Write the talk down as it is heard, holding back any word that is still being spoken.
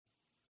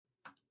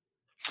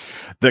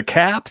The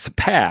Caps'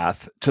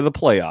 path to the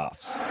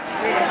playoffs.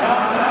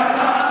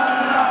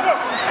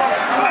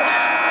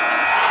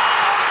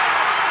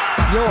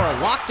 Your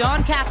Locked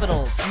On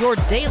Capitals, your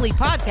daily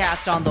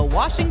podcast on the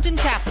Washington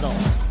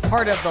Capitals.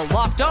 Part of the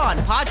Locked On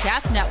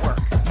Podcast Network,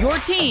 your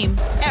team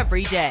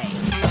every day.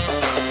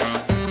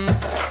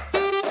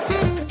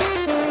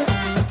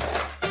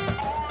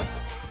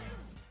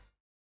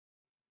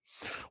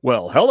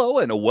 Well, hello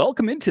and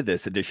welcome into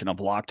this edition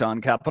of Locked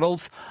On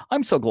Capitals.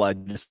 I'm so glad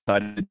you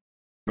decided to.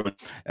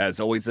 As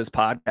always, this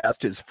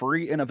podcast is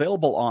free and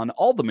available on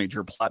all the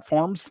major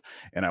platforms,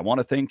 and I want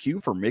to thank you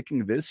for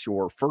making this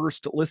your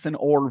first listen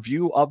or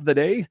view of the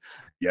day.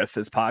 Yes,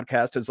 this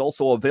podcast is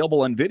also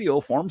available in video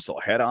form, so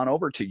head on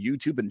over to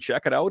YouTube and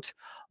check it out.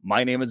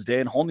 My name is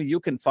Dan Holney. You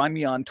can find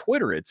me on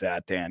Twitter. It's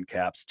at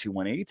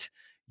DanCaps218.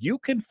 You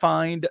can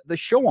find the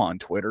show on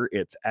Twitter.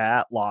 It's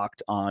at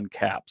Locked On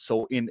Caps.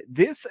 So in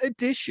this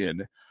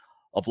edition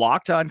of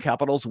Locked On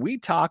Capitals, we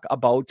talk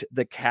about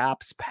the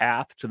Caps'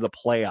 path to the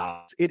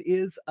playoffs. It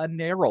is a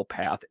narrow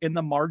path, and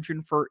the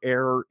margin for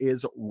error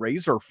is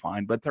razor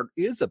fine, but there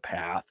is a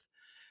path.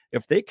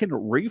 If they can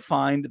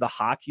refine the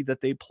hockey that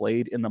they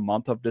played in the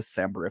month of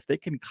December, if they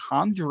can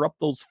conjure up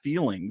those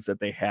feelings that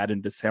they had in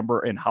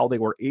December and how they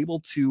were able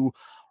to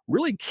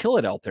really kill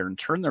it out there and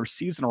turn their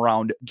season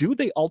around, do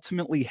they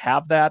ultimately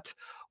have that?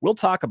 We'll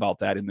talk about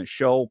that in the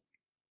show.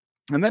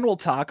 And then we'll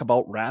talk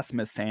about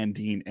Rasmus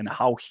Sandin and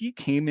how he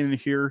came in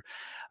here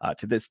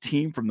to this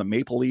team from the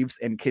Maple Leafs.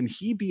 And can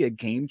he be a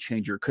game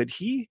changer? Could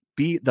he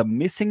be the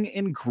missing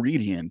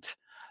ingredient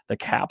the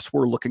Caps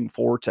were looking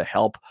for to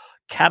help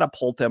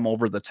catapult them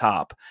over the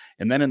top?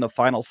 And then in the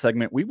final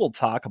segment, we will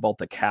talk about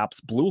the Caps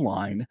blue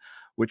line,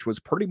 which was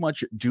pretty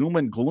much doom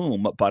and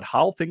gloom, but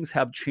how things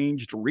have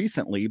changed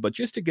recently. But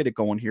just to get it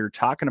going here,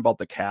 talking about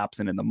the Caps,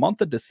 and in the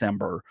month of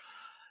December,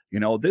 you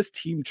know, this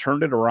team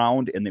turned it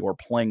around and they were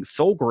playing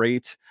so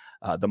great.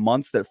 The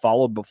months that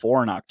followed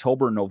before in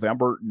October,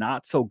 November,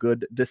 not so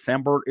good.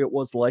 December, it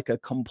was like a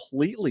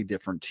completely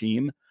different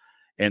team.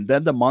 And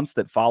then the months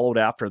that followed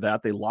after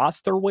that, they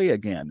lost their way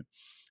again.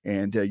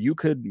 And you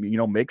could,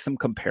 make some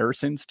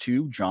comparisons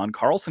to John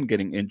Carlson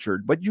getting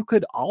injured, but you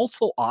could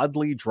also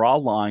oddly draw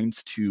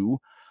lines to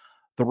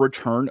the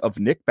return of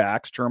Nick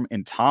Backstrom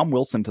and Tom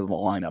Wilson to the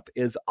lineup.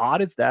 As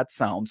odd as that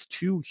sounds,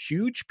 two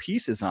huge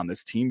pieces on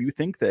this team. You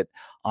think that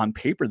on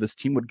paper, this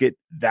team would get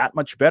that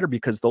much better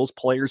because those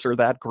players are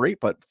that great.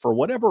 But for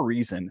whatever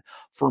reason,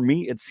 for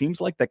me, it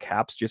seems like the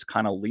Caps just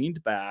kind of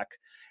leaned back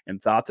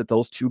and thought that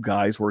those two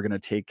guys were going to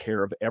take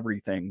care of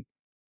everything.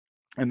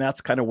 And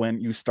that's kind of when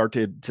you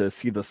started to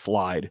see the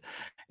slide.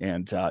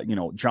 And,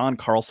 John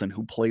Carlson,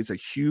 who plays a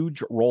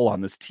huge role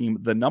on this team,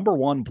 the number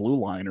one blue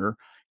liner,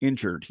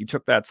 injured. He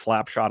took that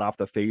slap shot off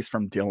the face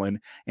from Dylan,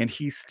 and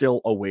he's still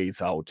a ways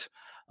out.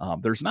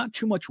 There's not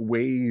too much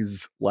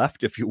ways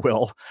left, if you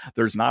will.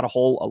 There's not a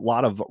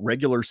lot of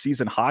regular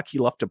season hockey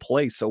left to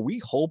play. So we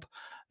hope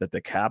that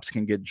the Caps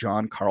can get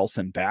John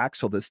Carlson back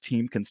so this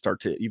team can start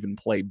to even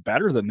play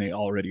better than they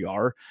already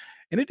are.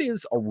 And it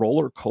is a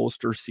roller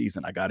coaster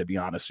season. I got to be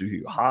honest with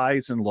you.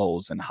 Highs and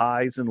lows and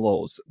highs and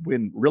lows.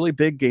 Win really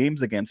big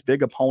games against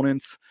big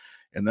opponents,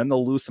 and then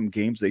they'll lose some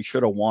games they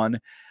should have won.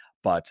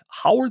 But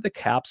how are the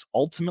Caps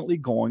ultimately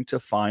going to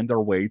find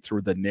their way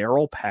through the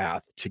narrow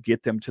path to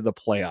get them to the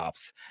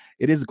playoffs?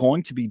 It is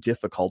going to be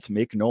difficult,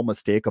 make no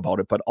mistake about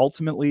it. But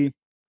ultimately,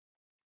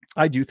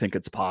 I do think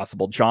it's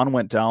possible. John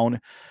went down,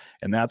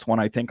 and that's when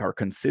I think our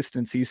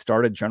consistency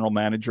started. General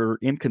manager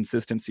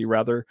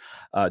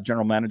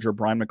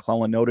Brian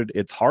McClellan noted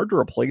it's hard to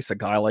replace a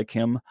guy like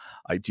him.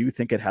 I do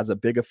think it has a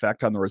big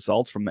effect on the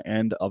results from the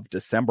end of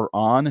December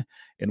on,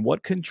 and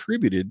what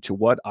contributed to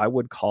what I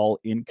would call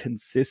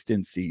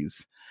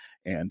inconsistencies.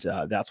 And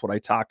that's what I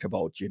talked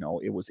about.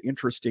 It was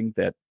interesting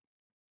that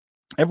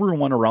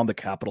everyone around the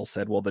Capitals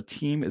said, well, the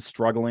team is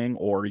struggling,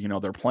 or,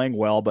 they're playing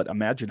well, but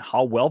imagine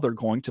how well they're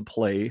going to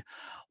play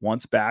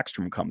once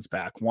Backstrom comes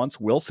back, once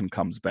Wilson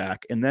comes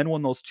back. And then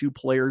when those two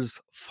players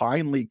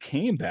finally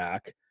came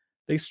back,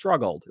 they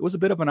struggled. It was a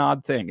bit of an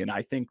odd thing. And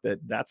I think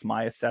that that's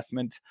my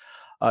assessment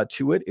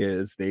to it,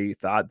 is they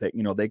thought that,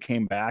 they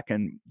came back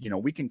and,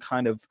 we can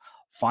kind of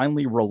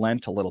finally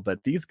relent a little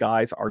bit. These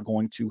guys are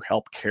going to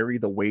help carry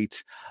the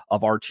weight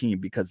of our team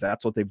because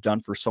that's what they've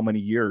done for so many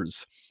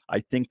years.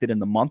 I think that in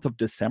the month of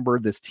December,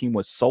 this team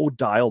was so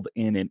dialed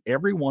in and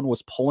everyone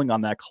was pulling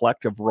on that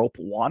collective rope,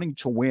 wanting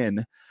to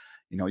win.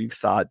 You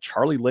saw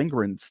Charlie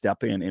Lindgren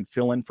step in and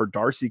fill in for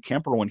Darcy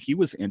Kemper when he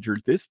was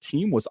injured. This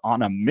team was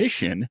on a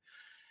mission.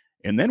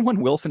 And then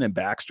when Wilson and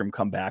Backstrom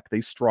come back, they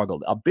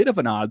struggled. A bit of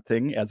an odd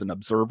thing as an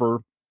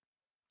observer.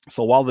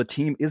 So while the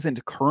team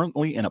isn't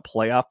currently in a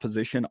playoff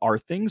position, are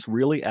things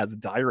really as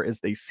dire as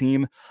they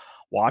seem?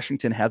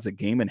 Washington has a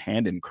game in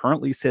hand and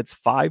currently sits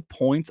 5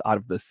 points out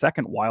of the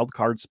second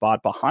wildcard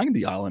spot behind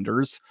the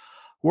Islanders,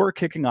 who are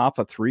kicking off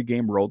a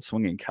 3-game road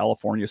swing in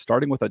California,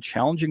 starting with a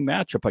challenging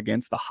matchup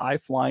against the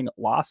high-flying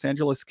Los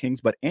Angeles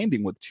Kings, but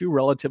ending with 2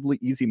 relatively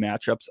easy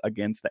matchups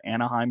against the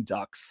Anaheim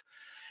Ducks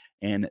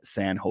in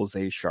San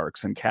Jose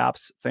Sharks. And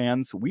Caps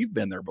fans, we've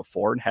been there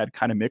before and had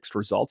kind of mixed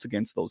results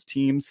against those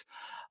teams.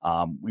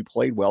 We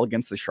played well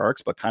against the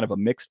Sharks, but kind of a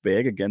mixed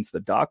bag against the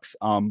Ducks.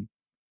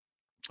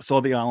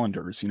 So the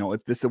Islanders,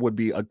 if this would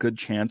be a good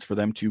chance for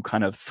them to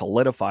kind of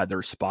solidify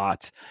their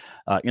spot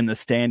in the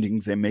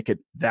standings and make it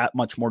that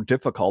much more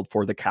difficult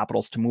for the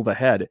Capitals to move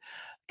ahead.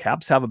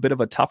 Caps have a bit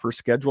of a tougher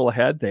schedule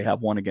ahead. They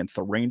have one against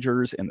the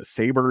Rangers and the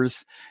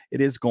Sabres.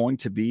 It is going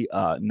to be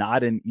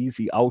not an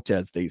easy out,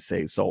 as they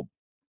say. So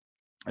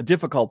a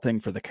difficult thing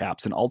for the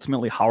Caps, and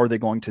ultimately, how are they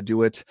going to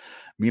do it?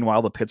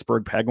 Meanwhile, the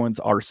Pittsburgh Penguins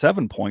are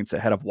 7 points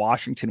ahead of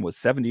Washington with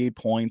 78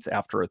 points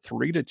after a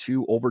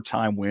 3-2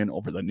 overtime win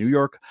over the New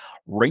York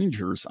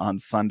Rangers on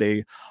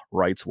Sunday,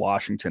 writes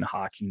Washington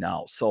Hockey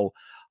Now. So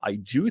I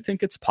do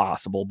think it's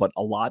possible, but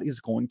a lot is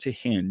going to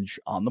hinge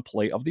on the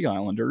play of the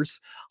Islanders,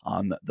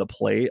 on the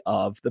play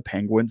of the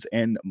Penguins,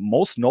 and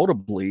most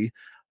notably,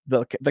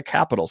 the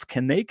Capitals.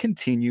 Can they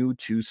continue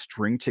to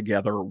string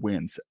together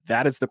wins?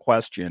 That is the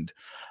question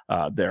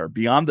there.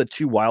 Beyond the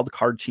 2 wild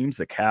card teams,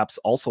 the Caps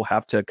also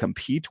have to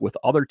compete with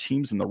other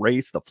teams in the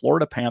race. The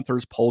Florida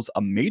Panthers pose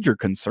a major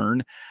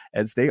concern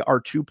as they are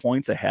 2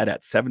 points ahead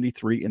at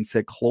 73 and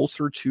sit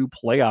closer to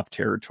playoff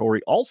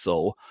territory.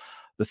 Also,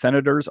 the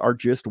Senators are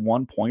just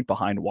 1 point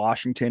behind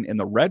Washington, and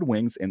the Red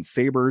Wings and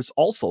Sabres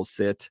also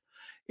sit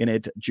in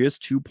it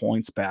just 2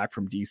 points back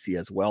from DC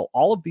as well.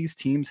 All of these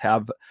teams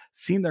have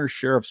seen their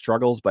share of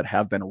struggles, but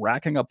have been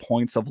racking up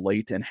points of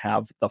late and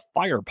have the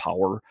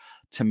firepower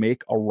to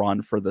make a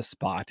run for the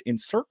spot. And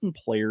certain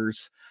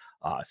players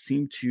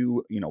seem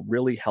to,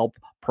 really help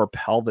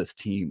propel this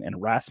team. And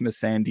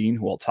Rasmus Sandin,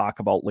 who I'll talk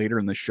about later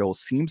in the show,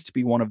 seems to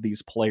be one of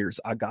these players,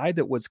 a guy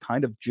that was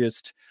kind of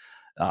just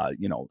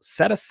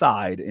set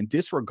aside and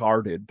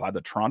disregarded by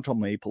the Toronto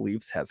Maple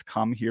Leafs, has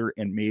come here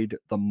and made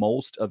the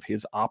most of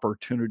his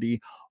opportunity.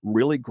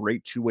 Really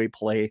great two-way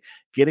play,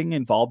 getting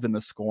involved in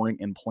the scoring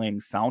and playing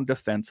sound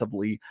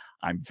defensively.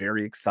 I'm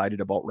very excited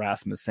about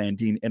Rasmus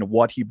Sandin and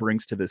what he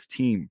brings to this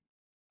team.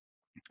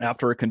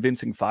 After a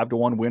convincing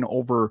 5-1 win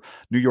over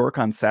New York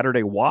on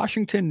Saturday,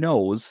 Washington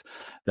knows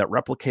that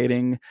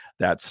replicating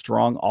that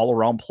strong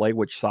all-around play,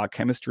 which saw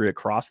chemistry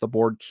across the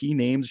board, key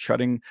names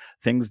shutting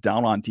things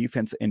down on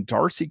defense, and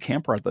Darcy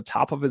Kuemper at the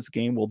top of his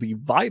game will be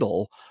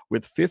vital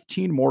with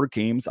 15 more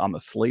games on the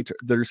slate.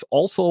 There's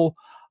also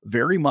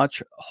very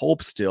much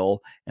hope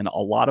still and a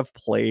lot of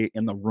play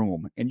in the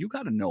room. And you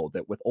got to know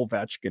that with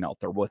Ovechkin out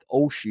there, with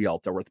Oshie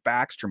out there, with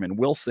Backstrom and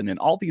Wilson and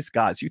all these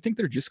guys, you think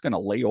they're just going to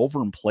lay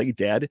over and play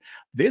dead?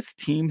 This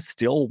team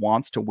still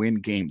wants to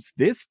win games.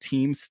 This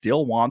team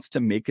still wants to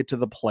make it to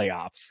the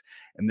playoffs,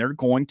 and they're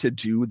going to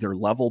do their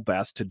level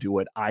best to do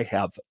it. I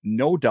have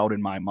no doubt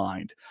in my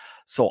mind.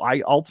 So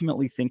I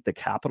ultimately think the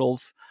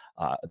Capitals,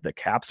 the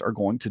Caps are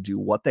going to do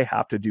what they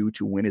have to do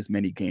to win as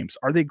many games.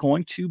 Are they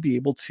going to be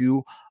able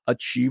to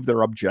achieve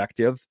their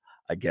objective?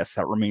 I guess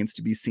that remains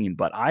to be seen.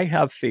 But I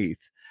have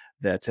faith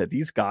that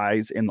these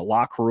guys in the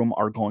locker room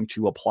are going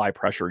to apply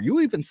pressure.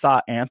 You even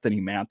saw Anthony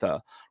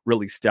Mantha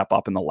really step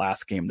up in the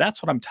last game.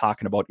 That's what I'm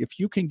talking about. If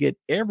you can get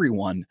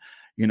everyone,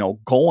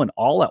 going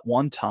all at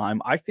one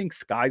time, I think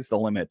sky's the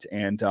limit.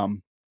 And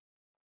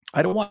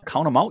I don't want to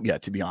count them out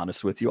yet, to be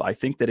honest with you. I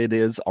think that it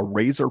is a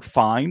razor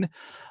fine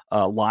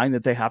line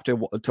that they have to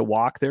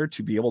walk there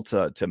to be able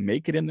to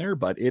make it in there.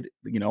 But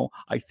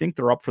I think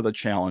they're up for the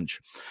challenge.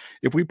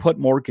 If we put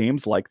more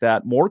games like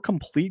that, more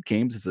complete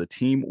games as a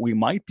team, we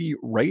might be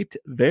right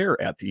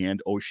there at the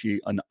end. Oshie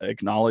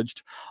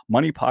acknowledged.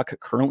 Money Puck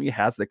currently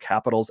has the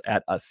Capitals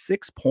at a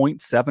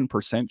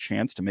 6.7%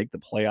 chance to make the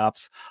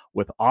playoffs,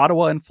 with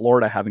Ottawa and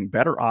Florida having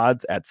better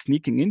odds at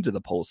sneaking into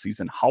the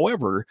postseason.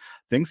 However,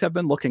 things have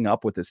been looking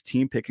up with this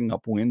team picking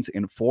up wins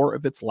in 4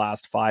 of its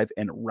last 5,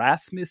 and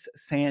Rasmus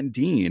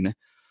Sandin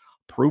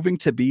proving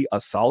to be a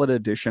solid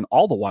addition.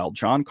 All the while,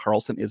 John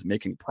Carlson is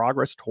making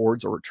progress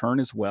towards a return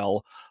as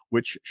well,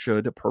 which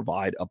should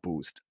provide a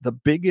boost. The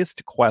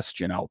biggest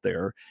question out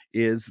there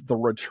is the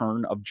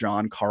return of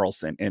John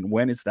Carlson, and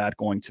when is that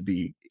going to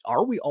be?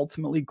 Are we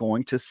ultimately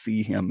going to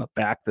see him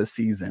back this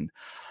season?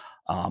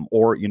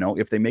 Or,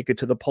 if they make it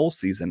to the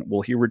postseason,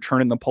 will he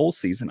return in the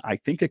postseason? I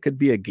think it could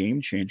be a game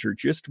changer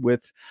just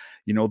with,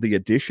 the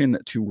addition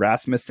to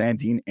Rasmus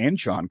Sandin and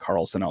John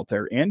Carlson out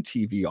there, and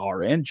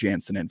TVR and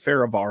Jansen and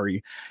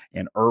Faravari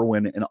and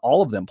Irwin and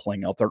all of them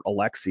playing out there,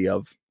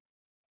 Alexiev.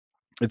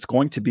 It's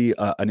going to be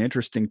an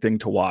interesting thing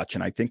to watch.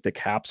 And I think the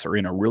Caps are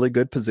in a really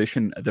good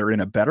position. They're in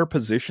a better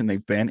position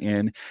they've been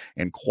in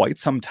quite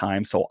some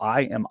time. So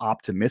I am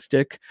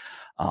optimistic.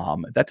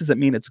 That doesn't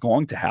mean it's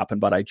going to happen,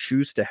 but I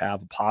choose to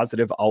have a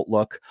positive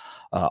outlook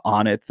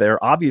on it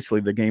there.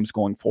 Obviously, the games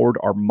going forward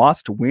are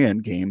must-win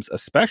games,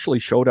 especially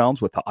showdowns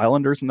with the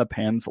Islanders and the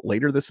Pens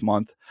later this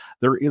month.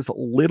 There is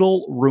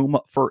little room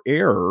for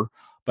error.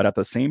 But at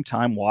the same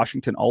time,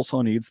 Washington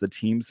also needs the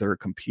teams they're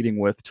competing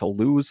with to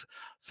lose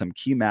some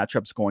key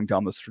matchups going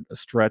down the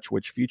stretch,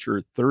 which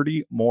feature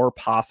 30 more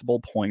possible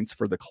points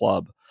for the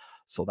club.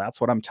 So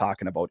that's what I'm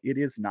talking about. It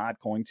is not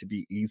going to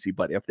be easy,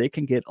 but if they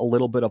can get a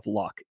little bit of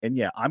luck, and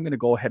yeah, I'm going to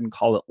go ahead and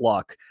call it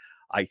luck.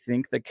 I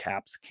think the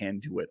Caps can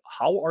do it.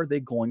 How are they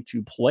going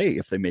to play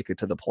if they make it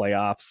to the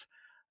playoffs?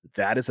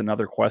 That is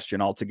another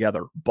question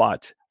altogether.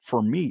 But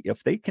for me,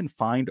 if they can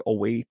find a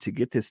way to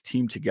get this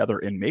team together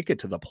and make it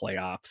to the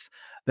playoffs,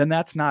 then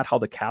that's not how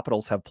the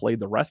Capitals have played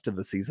the rest of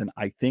the season.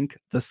 I think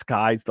the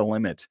sky's the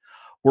limit.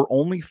 We're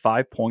only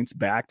 5 points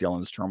back,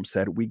 Dylan Strome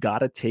said. We got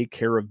to take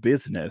care of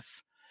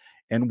business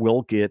and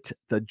we'll get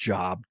the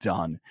job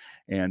done.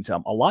 And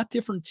a lot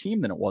different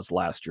team than it was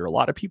last year. A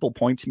lot of people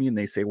point to me and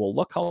they say, well,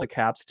 look how the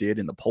Caps did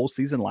in the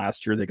postseason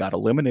last year. They got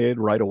eliminated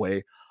right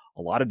away.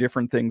 A lot of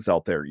different things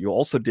out there. You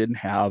also didn't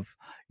have,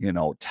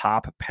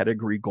 top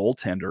pedigree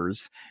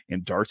goaltenders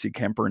in Darcy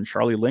Kemper and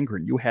Charlie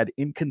Lindgren. You had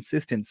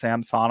inconsistent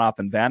Samsonov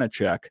and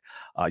Vanacek.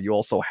 You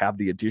also have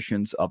the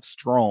additions of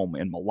Strome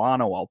and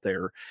Milano out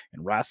there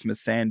and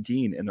Rasmus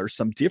Sandin. And there's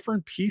some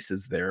different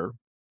pieces there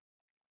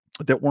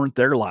that weren't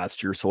there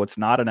last year. So it's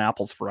not an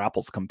apples for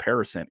apples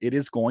comparison. It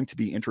is going to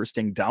be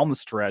interesting down the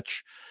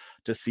stretch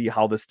to see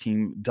how this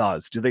team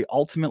does. Do they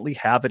ultimately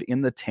have it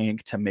in the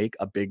tank to make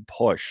a big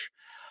push?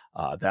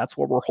 That's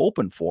what we're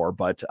hoping for,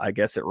 but I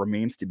guess it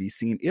remains to be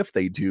seen if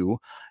they do.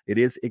 It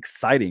is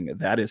exciting,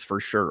 that is for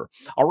sure.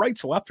 All right,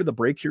 so after the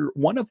break here,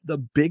 one of the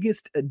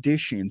biggest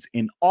additions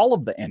in all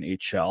of the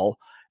NHL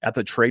at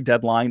the trade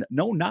deadline,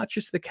 no, not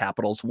just the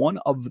Capitals, one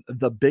of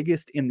the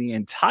biggest in the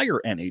entire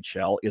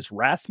NHL is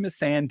Rasmus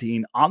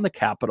Sandin on the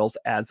Capitals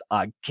as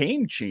a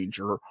game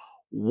changer.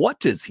 What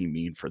does he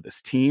mean for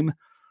this team?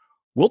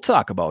 We'll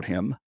talk about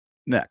him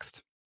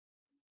next.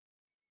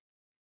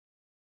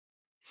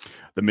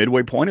 The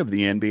midway point of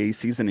the NBA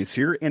season is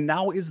here, and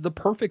now is the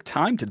perfect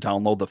time to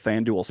download the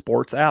FanDuel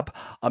Sports app,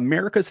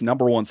 America's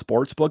 #1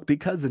 sportsbook,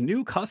 because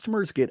new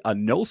customers get a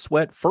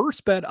no-sweat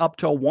first bet up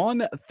to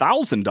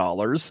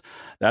 $1,000.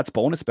 That's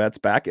bonus bets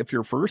back if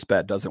your first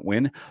bet doesn't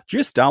win.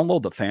 Just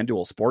download the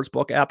FanDuel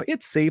Sportsbook app.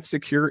 It's safe,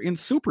 secure, and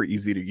super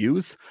easy to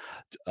use.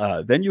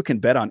 Then you can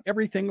bet on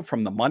everything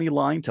from the money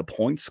line to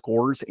point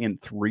scores and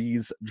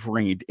threes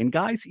drained. And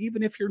guys,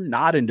 even if you're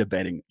not into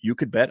betting, you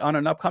could bet on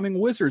an upcoming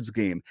Wizards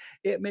game.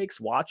 It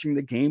makes watching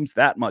the games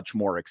that much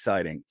more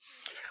exciting.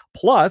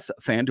 Plus,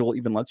 FanDuel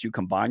even lets you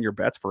combine your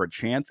bets for a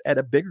chance at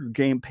a bigger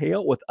game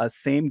payout with a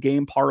same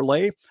game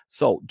parlay.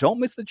 So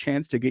don't miss the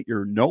chance to get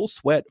your no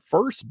sweat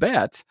first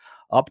bet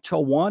up to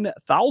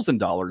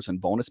 $1,000 in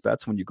bonus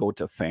bets when you go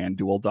to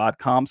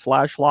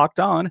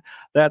FanDuel.com/locked-on.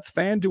 That's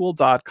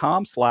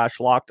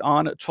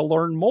FanDuel.com/locked-on to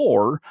learn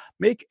more.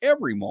 Make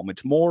every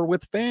moment more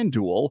with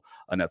FanDuel,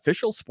 an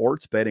official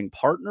sports betting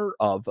partner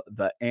of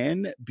the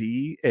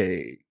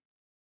NBA.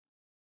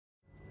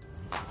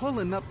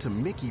 Pulling up to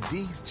Mickey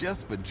D's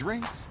just for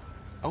drinks?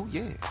 Oh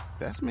yeah,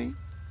 that's me.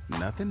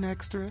 Nothing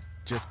extra,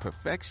 just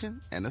perfection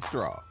and a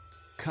straw.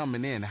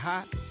 Coming in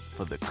hot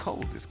for the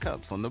coldest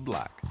cups on the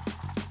block.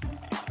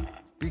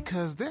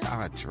 Because there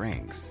are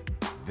drinks.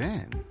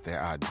 Then there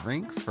are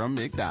drinks from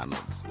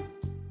McDonald's.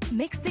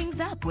 Mix things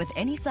up with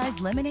any size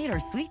lemonade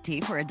or sweet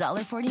tea for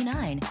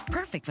 $1.49.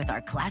 Perfect with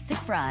our classic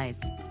fries.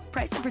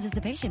 Price and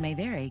participation may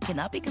vary.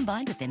 Cannot be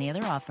combined with any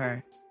other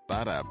offer.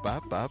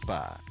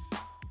 Ba-da-ba-ba-ba.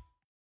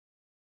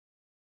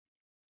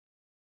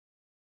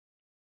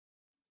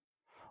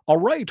 All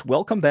right,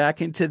 welcome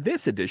back into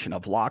this edition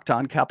of Locked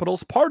On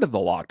Capitals, part of the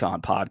Locked On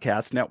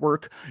Podcast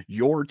Network,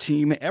 your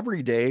team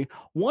every day.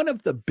 One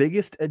of the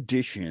biggest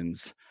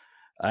additions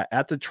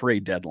at the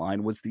trade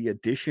deadline was the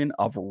addition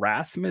of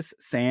Rasmus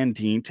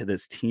Sandin to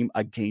this team,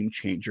 a game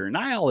changer. And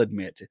I'll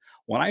admit,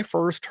 when I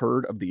first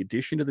heard of the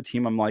addition to the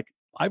team, I'm like,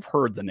 I've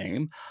heard the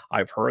name.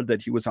 I've heard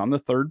that he was on the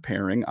third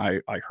pairing.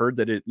 I heard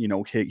that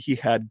he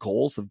had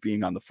goals of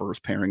being on the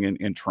first pairing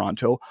in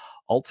Toronto.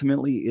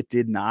 Ultimately, it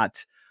did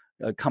not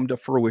come to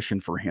fruition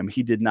for him.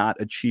 He did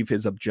not achieve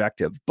his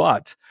objective.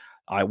 But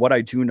what I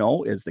do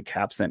know is the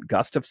Caps sent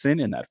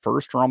Gustafsson in that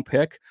first round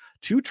pick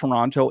to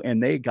Toronto,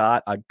 and they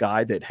got a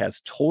guy that has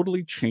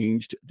totally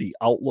changed the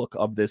outlook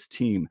of this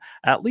team,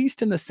 at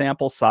least in the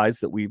sample size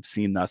that we've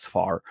seen thus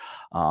far.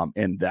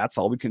 And that's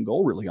all we can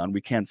go really on. We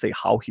can't say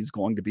how he's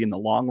going to be in the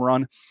long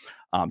run.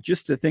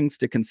 Just the things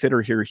to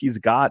consider here. He's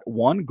got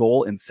 1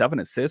 goal and 7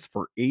 assists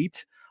for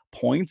 8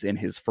 points in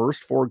his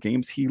first 4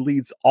 games. He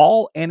leads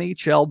all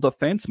NHL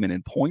defensemen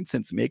in points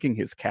since making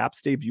his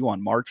Caps debut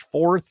on March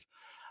 4th.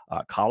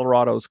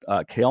 Colorado's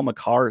Cale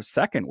Makar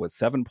second with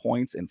 7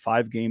 points in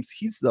 5 games.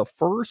 He's the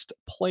first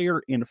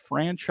player in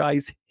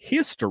franchise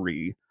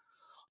history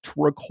to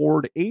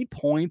record 8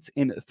 points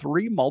in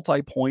 3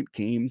 multi-point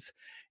games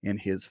in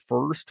his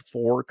first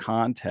 4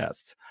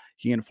 contests.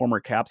 He and former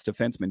Caps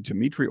defenseman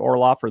Dmitry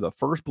Orlov are the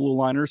first Blue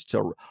Liners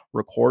to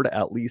record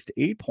at least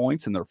 8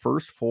 points in their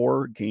first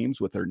 4 games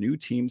with their new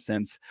team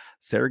since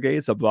Sergei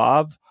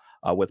Zubov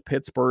with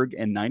Pittsburgh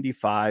in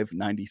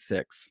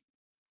 95-96.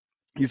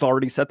 He's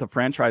already set the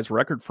franchise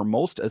record for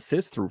most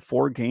assists through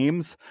 4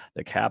 games.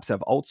 The Caps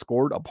have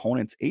outscored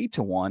opponents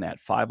 8-1 at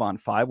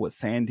 5-on-5 with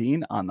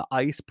Sandin on the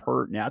ice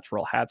per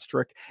natural hat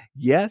trick.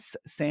 Yes,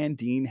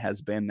 Sandin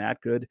has been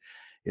that good.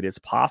 It is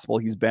possible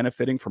he's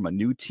benefiting from a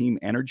new team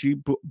energy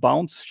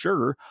bounce.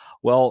 Sure.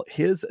 Well,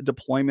 his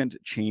deployment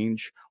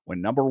change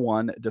when number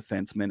one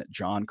defenseman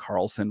John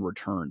Carlson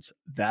returns.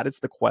 That is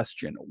the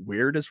question.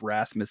 Where does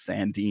Rasmus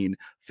Sandin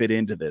fit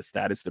into this?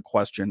 That is the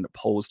question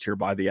posed here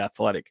by The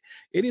Athletic.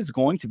 It is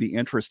going to be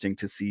interesting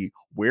to see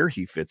where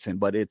he fits in,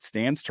 but it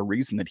stands to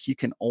reason that he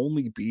can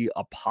only be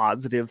a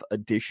positive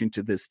addition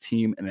to this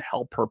team and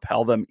help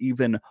propel them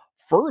even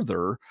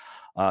further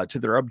to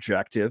their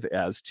objective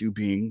as to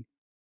being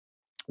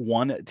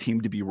one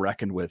team to be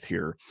reckoned with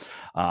here.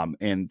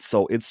 And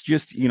so it's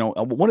just,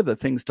 one of the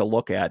things to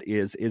look at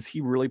is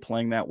he really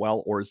playing that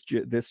well, or is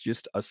this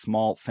just a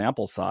small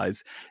sample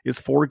size? Is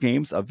 4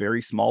 games a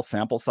very small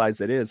sample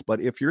size? It is.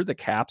 But if you're the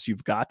Caps,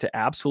 you've got to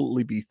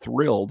absolutely be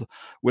thrilled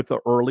with the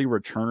early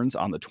returns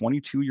on the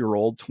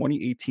 22-year-old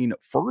 2018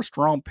 first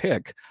round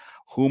pick,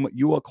 whom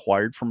you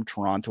acquired from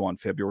Toronto on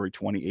February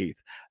 28th.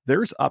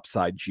 There's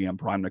upside, GM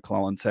Brian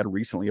McClellan said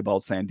recently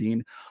about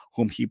Sandin,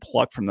 whom he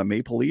plucked from the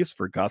Maple Leafs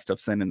for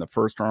Gustafsson in the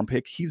first-round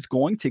pick. He's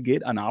going to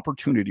get an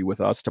opportunity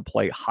with us to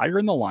play higher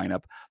in the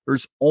lineup.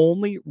 There's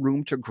only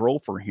room to grow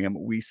for him.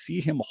 We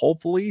see him,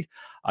 hopefully,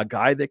 a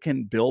guy that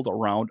can build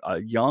around a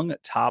young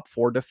top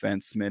 4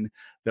 defenseman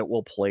that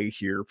will play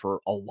here for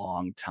a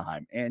long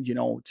time. And,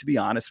 to be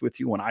honest with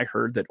you, when I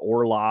heard that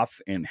Orlov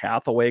and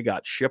Hathaway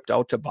got shipped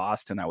out to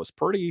Boston, I was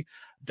pretty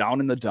down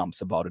in the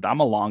dumps about it.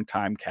 I'm a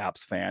longtime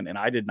Caps fan, and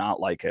I did not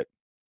like it.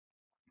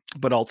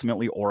 But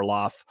ultimately,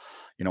 Orlov,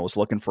 was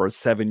looking for a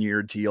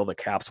 7-year deal. The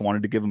Caps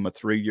wanted to give him a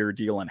 3-year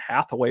deal, and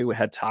Hathaway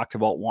had talked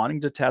about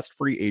wanting to test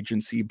free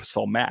agency.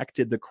 So Mac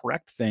did the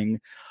correct thing,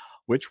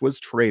 which was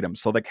trade him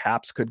so the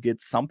Caps could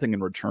get something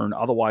in return.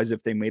 Otherwise,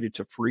 if they made it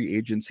to free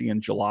agency in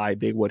July,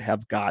 they would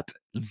have got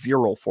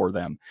 0 for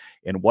them.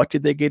 And what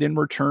did they get in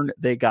return?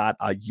 They got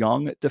a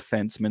young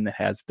defenseman that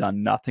has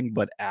done nothing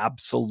but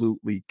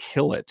absolutely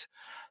kill it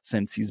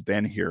since he's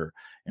been here.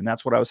 And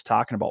that's what I was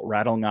talking about,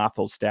 rattling off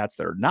those stats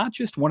there. Not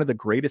just one of the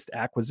greatest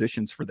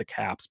acquisitions for the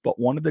Caps, but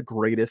one of the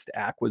greatest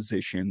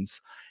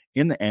acquisitions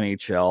in the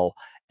NHL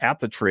at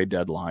the trade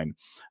deadline.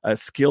 A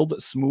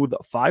skilled, smooth,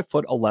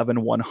 5'11",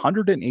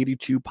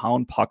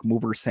 182-pound puck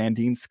mover,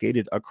 Sandin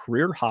skated a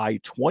career-high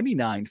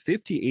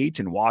 29-58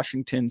 in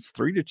Washington's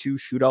 3-2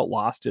 shootout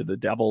loss to the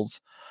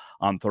Devils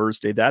on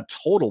Thursday. That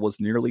total was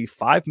nearly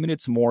 5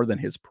 minutes more than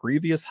his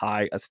previous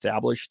high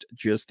established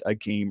just a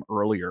game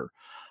earlier.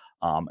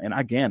 And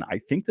again, I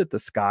think that the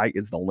sky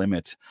is the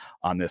limit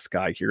on this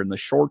guy here. In the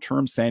short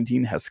term,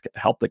 Sandin has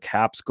helped the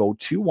Caps go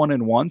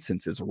 2-1-1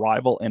 since his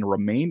arrival and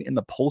remain in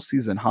the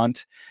postseason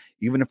hunt.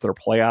 Even if their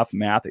playoff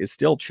math is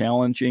still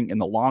challenging in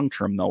the long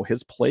term, though,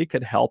 his play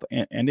could help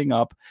ending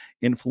up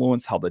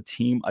influence how the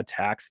team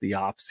attacks the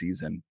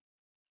offseason.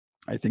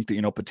 I think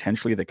that,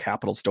 potentially the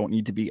Capitals don't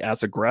need to be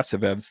as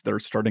aggressive as they're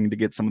starting to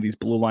get some of these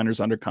blue liners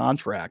under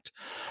contract.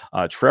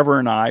 Trevor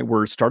and I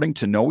were starting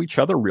to know each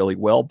other really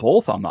well,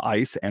 both on the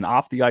ice and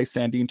off the ice.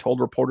 Sandin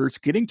told reporters,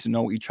 getting to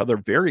know each other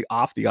very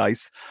off the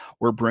ice.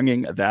 We're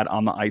bringing that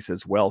on the ice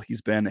as well.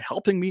 He's been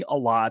helping me a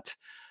lot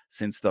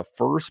since the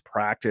first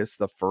practice,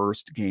 the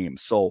first game.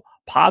 So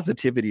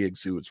positivity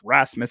exudes.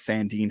 Rasmus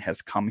Sandin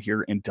has come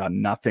here and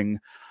done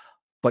nothing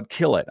but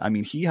kill it. I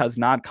mean, he has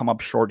not come up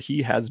short.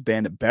 He has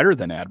been better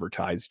than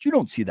advertised. You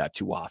don't see that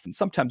too often.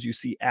 Sometimes you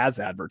see as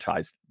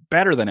advertised,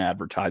 better than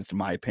advertised, in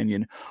my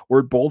opinion.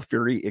 We're both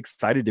very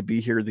excited to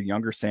be here, the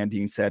younger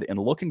Sandin said, and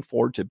looking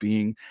forward to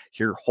being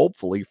here,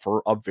 hopefully,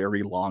 for a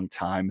very long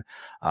time.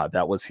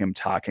 That was him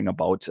talking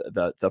about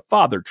the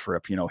father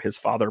trip, his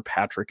father,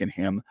 Patrick, and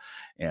him.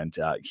 And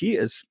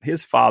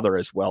his father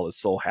as well is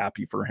so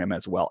happy for him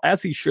as well,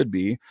 as he should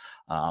be.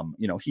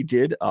 He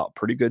did a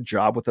pretty good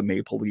job with the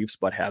Maple Leafs,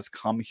 but has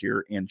come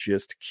here and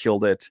just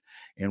killed it.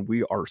 And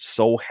we are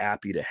so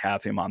happy to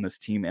have him on this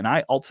team. And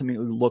I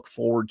ultimately look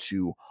forward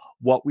to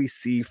what we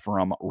see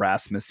from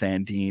Rasmus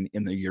Sandin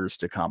in the years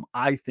to come.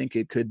 I think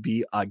it could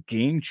be a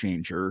game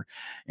changer.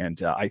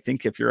 And I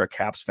think if you're a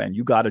Caps fan,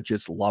 you got to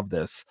just love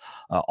this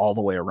all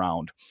the way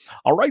around.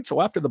 All right.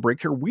 So after the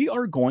break here, we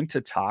are going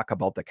to talk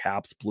about the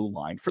Caps blue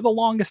line. For the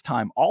longest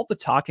time, all the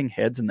talking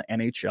heads in the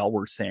NHL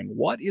were saying,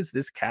 what is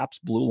this Caps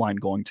blue line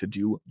going to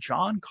do?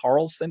 John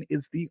Carlson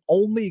is the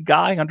only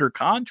guy under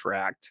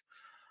contract.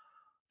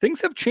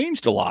 Things have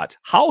changed a lot.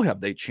 How have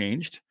they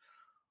changed?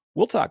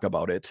 We'll talk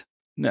about it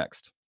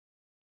next.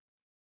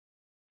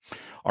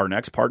 Our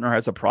next partner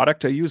has a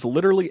product I use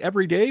literally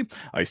every day.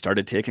 I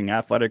started taking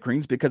Athletic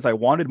Greens because I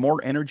wanted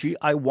more energy.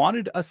 I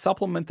wanted a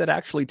supplement that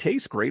actually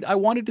tastes great. I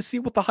wanted to see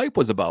what the hype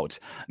was about.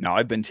 Now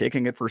I've been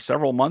taking it for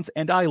several months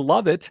and I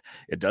love it.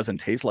 It doesn't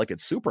taste like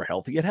it's super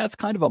healthy. It has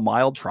kind of a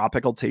mild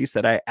tropical taste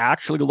that I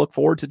actually look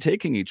forward to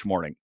taking each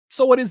morning.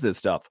 So what is this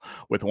stuff?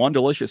 With one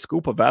delicious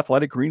scoop of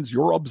Athletic Greens,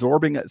 you're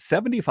absorbing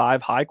 75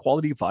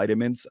 high-quality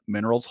vitamins,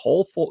 minerals,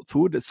 whole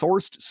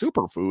food-sourced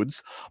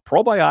superfoods,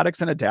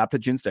 probiotics, and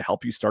adaptogens to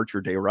help you start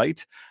your day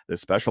right. This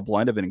special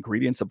blend of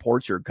ingredients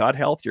supports your gut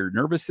health, your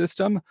nervous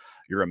system,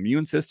 your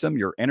immune system,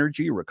 your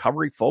energy,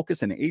 recovery,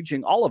 focus, and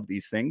aging, all of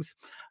these things.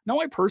 Now,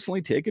 I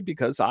personally take it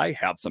because I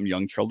have some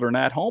young children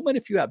at home, and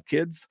if you have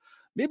kids,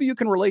 maybe you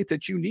can relate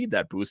that you need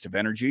that boost of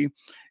energy.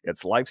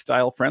 It's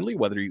lifestyle friendly,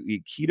 whether you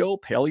eat keto,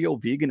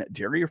 paleo, vegan,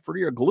 dairy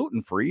free, or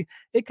gluten free.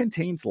 It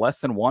contains less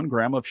than 1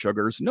 gram of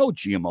sugars, no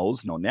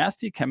GMOs, no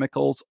nasty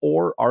chemicals,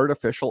 or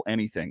artificial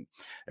anything.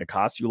 It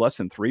costs you less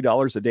than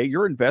 $3 a day.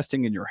 You're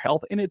investing in your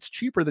health, and it's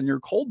cheaper than your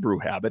cold brew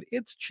habit.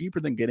 It's cheaper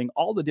than getting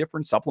all the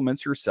different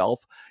supplements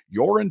yourself.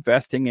 You're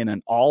investing in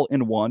an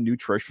all-in-one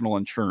nutritional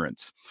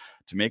insurance.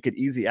 To make it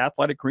easy,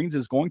 Athletic Greens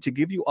is going to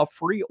give you a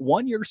free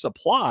 1-year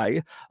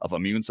supply of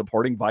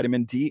immune-supporting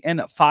vitamin D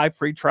and 5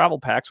 free travel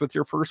packs with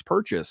your first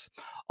purchase.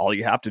 All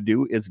you have to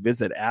do is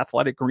visit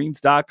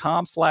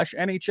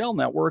athleticgreens.com/NHL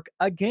network.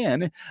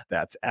 Again,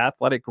 that's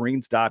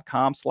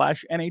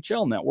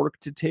athleticgreens.com/NHL network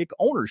to take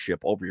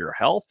ownership over your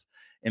health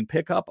and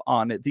pick up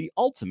on the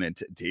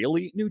ultimate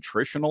daily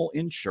nutritional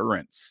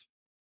insurance.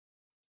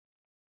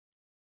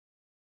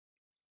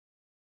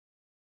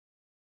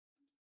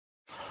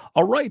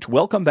 All right,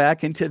 welcome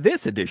back into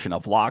this edition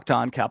of Locked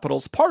On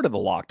Capitals, part of the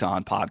Locked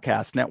On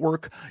Podcast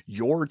Network,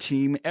 your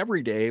team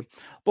every day.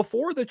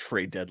 Before the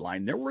trade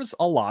deadline, there was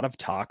a lot of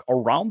talk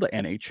around the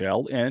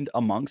NHL and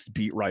amongst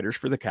beat writers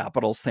for the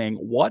Capitals saying,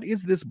 what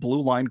is this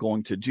blue line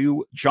going to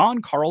do?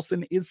 John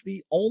Carlson is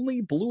the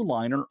only blue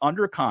liner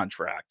under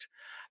contract.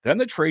 Then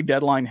the trade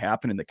deadline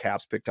happened and the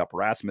Caps picked up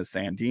Rasmus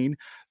Sandin.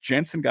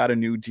 Jensen got a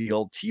new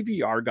deal.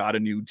 TVR got a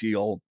new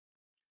deal.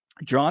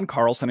 John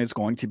Carlson is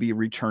going to be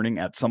returning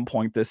at some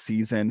point this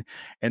season.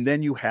 And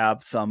then you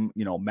have some,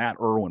 Matt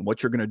Irwin,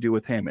 what you're going to do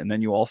with him. And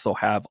then you also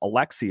have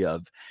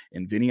Alexiev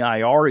and Vinny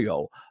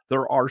Iorio.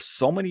 There are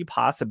so many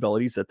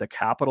possibilities that the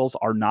Capitals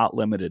are not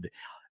limited.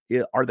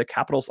 Are the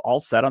Capitals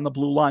all set on the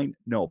blue line?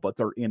 No, but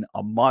they're in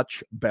a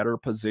much better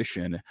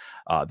position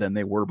than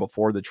they were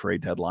before the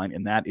trade deadline.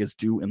 And that is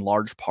due in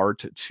large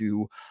part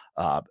to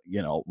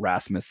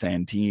Rasmus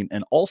Sandin,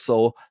 and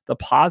also the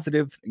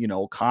positive,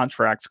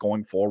 contracts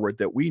going forward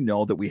that we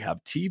know that we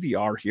have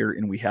TVR here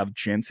and we have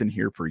Jensen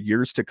here for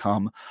years to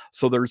come.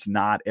 So there's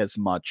not as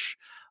much,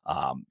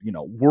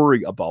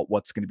 worry about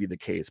what's going to be the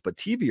case. But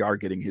TVR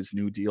getting his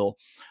new deal,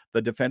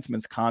 the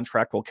defenseman's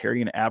contract will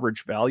carry an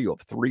average value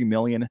of $3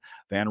 million.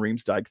 Van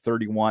Riemsdyk,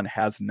 31,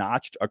 has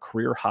notched a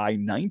career high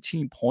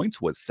 19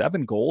 points with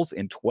 7 goals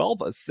and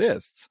 12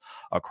 assists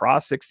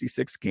across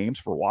 66 games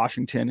for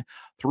Washington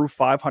through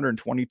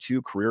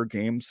 522 career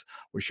games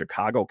with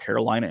Chicago,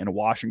 Carolina, and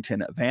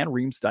Washington. Van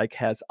Riemsdyk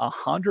has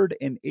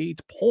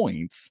 108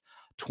 points,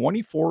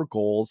 24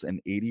 goals, and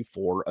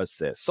 84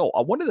 assists. So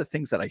one of the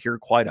things that I hear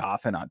quite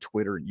often on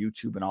Twitter and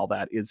YouTube and all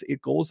that is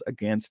it goes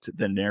against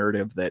the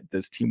narrative that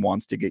this team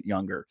wants to get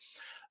younger.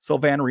 So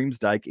Van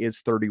Riemsdyk is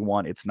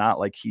 31. It's not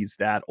like he's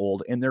that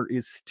old, and there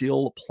is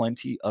still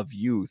plenty of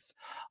youth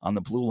on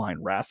the blue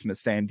line.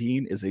 Rasmus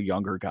Sandin is a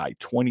younger guy,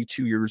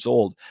 22 years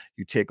old.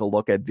 You take a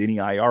look at Vinny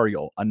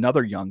Iorio,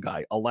 another young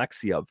guy,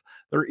 Alexiev.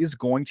 There is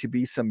going to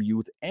be some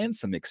youth and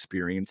some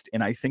experience,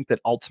 and I think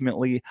that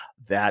ultimately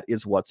that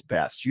is what's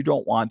best. You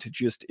don't want to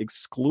just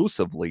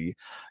exclusively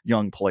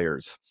young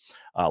players.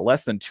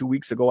 Less than 2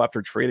 weeks ago,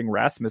 after trading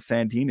Rasmus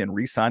Sandin and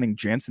re-signing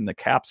Jensen, the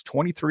Caps'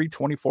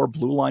 23-24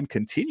 blue line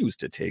continues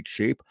to take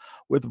shape.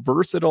 With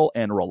versatile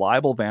and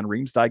reliable Van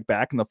Riemsdyk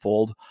back in the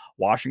fold,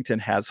 Washington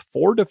has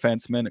 4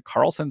 defensemen,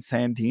 Carlson,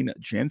 Sandin,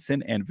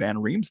 Jensen, and Van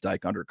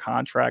Riemsdyk under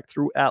contract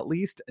through at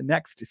least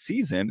next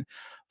season.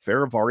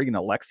 Faravari and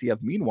Alexiev,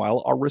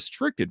 meanwhile, are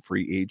restricted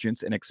free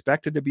agents and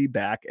expected to be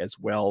back as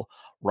well,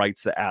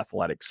 writes The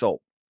Athletic.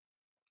 So,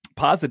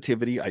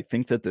 positivity. I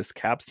think that this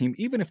Caps team,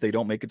 even if they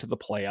don't make it to the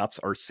playoffs,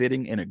 are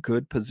sitting in a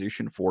good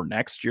position for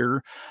next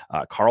year.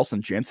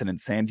 Carlson, Jensen, and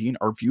Sandin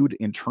are viewed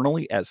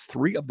internally as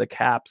 3 of the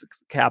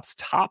Caps'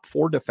 top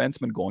 4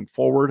 defensemen going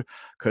forward.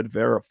 Could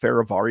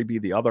Faravari be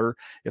the other?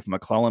 If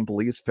McClellan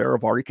believes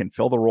Faravari can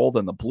fill the role,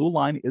 then the blue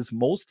line is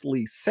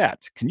mostly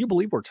set. Can you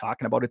believe we're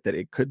talking about it, that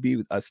it could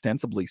be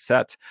ostensibly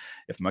set?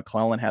 If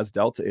McClellan has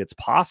doubts, it's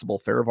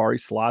possible Faravari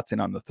slots in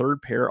on the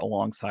third pair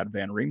alongside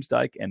Van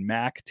Riemsdyk, and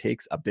Mac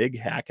takes a big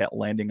hack at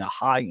landing a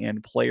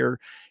high-end player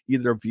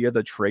either via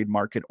the trade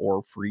market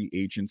or free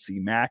agency.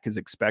 Mac is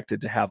expected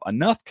to have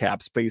enough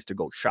cap space to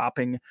go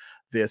shopping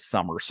this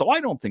summer. So I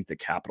don't think the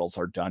Capitals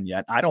are done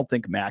yet. I don't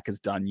think Mac is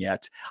done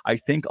yet. I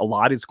think a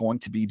lot is going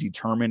to be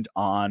determined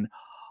on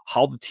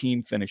how the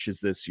team finishes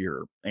this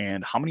year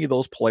and how many of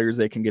those players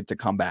they can get to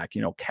come back,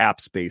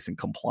 cap space and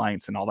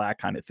compliance and all that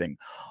kind of thing.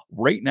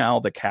 Right now,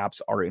 the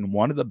Caps are in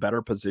one of the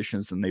better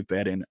positions than they've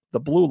been in,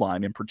 the blue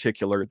line in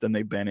particular, than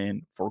they've been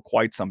in for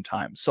quite some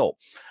time. So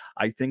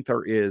I think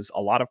there is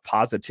a lot of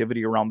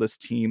positivity around this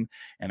team,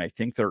 and I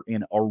think they're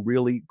in a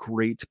really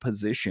great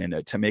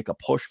position to make a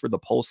push for the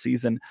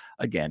postseason.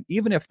 Again,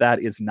 even if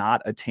that is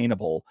not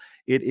attainable,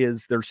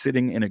 they're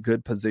sitting in a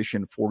good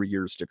position for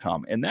years to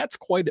come. And that's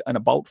quite an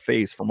about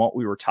face from what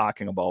we were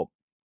talking about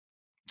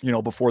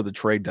before the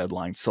trade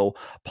deadline. So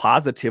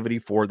positivity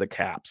for the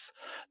Caps.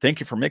 Thank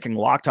you for making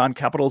Locked On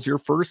Capitals your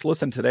first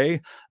listen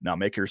today. Now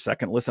make your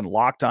second listen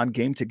Locked On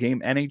Game to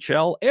Game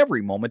NHL.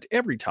 Every moment,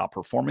 every top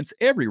performance,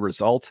 every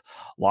result.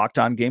 Locked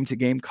On Game to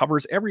Game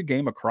covers every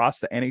game across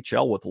the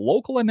NHL with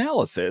local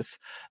analysis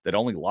that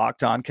only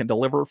Locked On can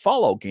deliver.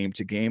 Follow Game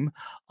to Game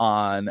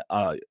on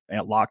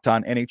at Locked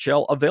On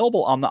NHL,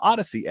 available on the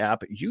Odyssey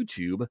app,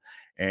 YouTube,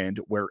 and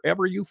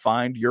wherever you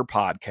find your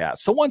podcast.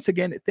 So once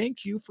again,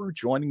 thank you for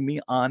joining me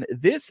on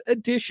this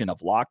edition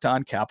of Locked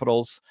On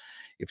Capitals.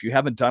 If you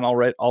haven't done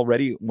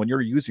already, when you're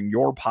using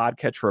your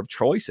podcatcher of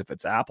choice, if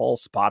it's Apple,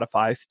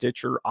 Spotify,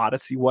 Stitcher,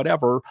 Odyssey,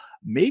 whatever,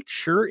 make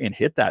sure and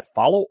hit that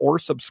follow or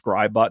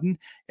subscribe button.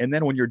 And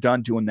then when you're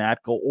done doing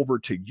that, go over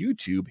to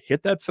YouTube,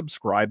 hit that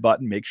subscribe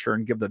button, make sure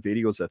and give the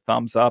videos a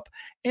thumbs up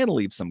and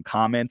leave some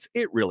comments.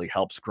 It really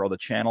helps grow the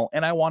channel.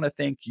 And I want to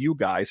thank you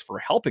guys for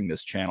helping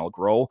this channel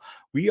grow.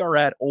 We are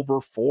at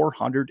over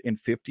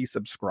 450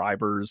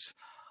 subscribers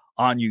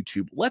on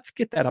YouTube. Let's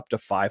get that up to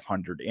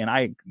 500. And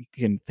I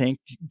can thank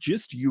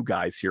just you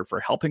guys here for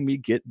helping me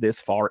get this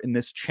far in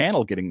this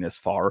channel, getting this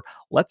far.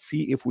 Let's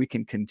see if we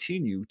can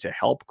continue to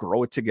help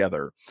grow it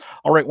together.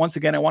 All right. Once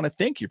again, I want to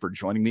thank you for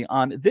joining me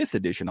on this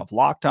edition of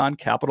Locked On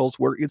Capitals,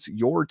 where it's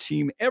your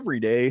team every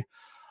day.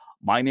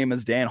 My name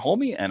is Dan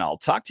Holme, and I'll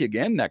talk to you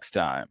again next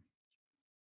time.